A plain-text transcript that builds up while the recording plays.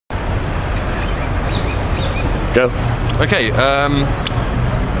Go. Okay.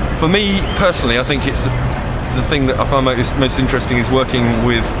 For me personally, I think it's the thing that I find most interesting is working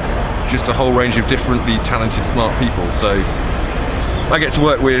with just a whole range of differently talented, smart people. So I get to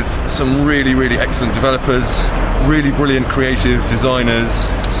work with some really, really excellent developers, really brilliant creative designers,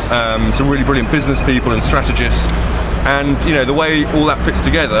 some really brilliant business people and strategists. And you know, the way all that fits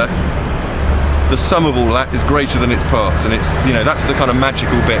together, the sum of all that is greater than its parts, and it's, you know, that's the kind of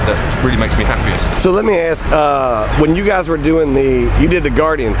magical bit that really makes me happiest. So let me ask, when you guys were doing you did the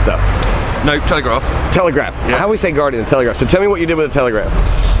Guardian stuff? No, Telegraph. Telegraph. Yeah. How do we say Guardian? Telegraph. So tell me what you did with the Telegraph.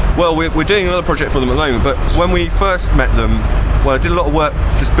 Well, we're doing another project for them at the moment, but when we first met them, well, I did a lot of work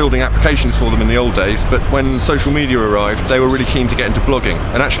just building applications for them in the old days, but when social media arrived, they were really keen to get into blogging.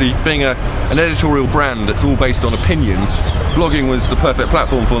 And actually, being an editorial brand that's all based on opinion, blogging was the perfect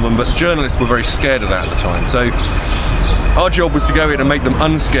platform for them, but journalists were very scared of that at the time. So our job was to go in and make them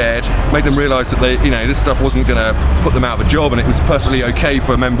unscared, make them realise that they, you know, this stuff wasn't going to put them out of a job, and it was perfectly okay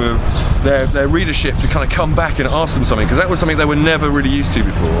for a member of their readership to kind of come back and ask them something, because that was something they were never really used to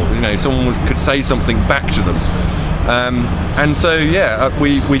before. You know, someone could say something back to them. And so yeah,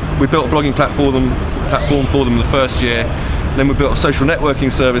 we built a blogging platform for them the first year. Then we built a social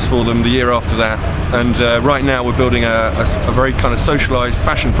networking service for them the year after that, and right now we're building a very kind of socialised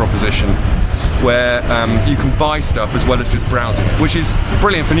fashion proposition where you can buy stuff as well as just browsing it, which is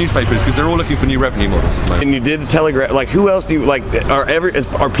brilliant for newspapers because they're all looking for new revenue models at the moment. And you did the Telegraph. Like, who else do you like?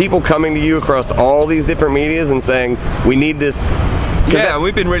 Are people coming to you across all these different medias and saying we need this? Yeah,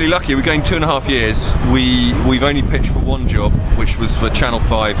 we've been really lucky. We're going 2.5 years. We've only pitched for one job, which was for Channel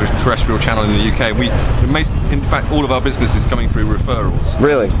 5, a terrestrial channel in the UK. In fact, all of our business is coming through referrals.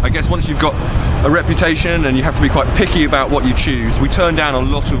 Really? I guess once you've got a reputation and you have to be quite picky about what you choose, we turn down a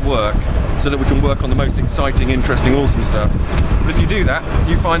lot of work so that we can work on the most exciting, interesting, awesome stuff. But if you do that,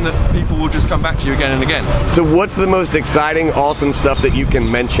 you find that people will just come back to you again and again. So what's the most exciting, awesome stuff that you can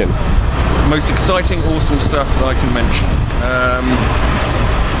mention? Most exciting, awesome stuff that I can mention.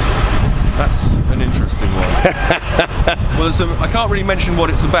 That's an interesting one. Well, I can't really mention what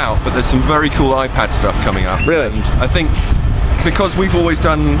it's about, but there's some very cool iPad stuff coming up. Really? And I think because we've always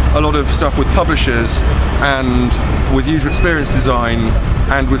done a lot of stuff with publishers and with user experience design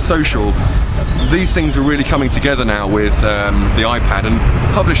and with social, these things are really coming together now with the iPad, and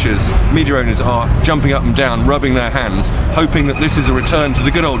publishers, media owners are jumping up and down, rubbing their hands, hoping that this is a return to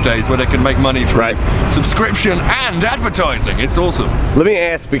the good old days where they can make money from subscription and advertising. It's awesome. Let me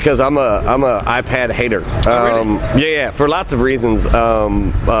ask, because I'm a iPad hater. Oh, really? Yeah, for lots of reasons. It's all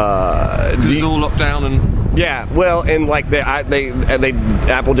locked down and... Yeah, well, and like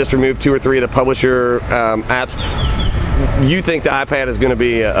Apple just removed 2 or 3 of the publisher apps. You think the iPad is going to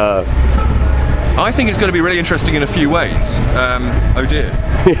be I think it's going to be really interesting in a few ways. Oh dear.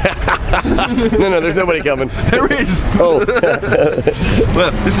 No, there's nobody coming. There is. Oh.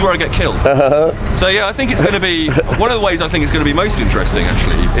 Well, this is where I get killed. So yeah, I think it's going to be, one of the ways I think it's going to be most interesting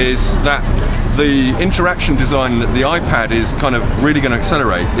actually is that the interaction design that the iPad is kind of really going to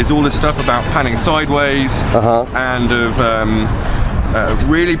accelerate is all this stuff about panning sideways and of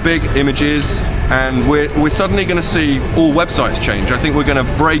really big images, and we're suddenly going to see all websites change. I think we're going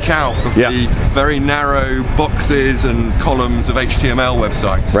to break out of the very narrow boxes and columns of HTML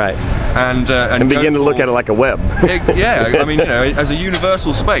websites, right? And begin to look at it like a web. Yeah, I mean, you know, as a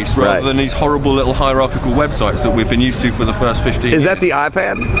universal space rather than these horrible little hierarchical websites that we've been used to for the first 15 years. Is that the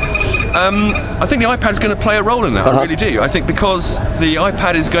iPad? I think the iPad's going to play a role in that. I really do. I think because the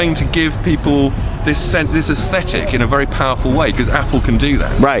iPad is going to give people this aesthetic in a very powerful way, because Apple can do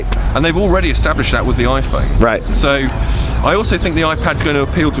that. Right. And they've already established that with the iPhone. Right. So I also think the iPad's going to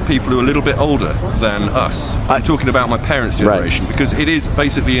appeal to people who are a little bit older than us. I'm talking about my parents' generation, because it is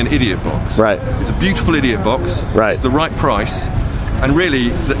basically an idiot box. Right. It's a beautiful idiot box. Right. It's the right price. And really,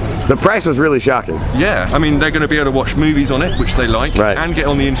 the price was really shocking. Yeah, I mean, they're going to be able to watch movies on it, which they like, and get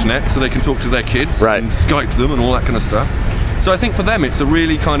on the internet so they can talk to their kids and Skype them and all that kind of stuff. So I think for them, it's a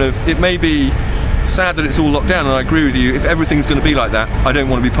really kind of, it may be sad that it's all locked down, and I agree with you, if everything's going to be like that, I don't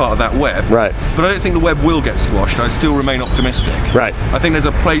want to be part of that web. Right. But I don't think the web will get squashed. I still remain optimistic. Right. I think there's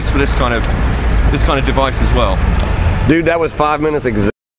a place for this kind of device as well. Dude, that was 5 minutes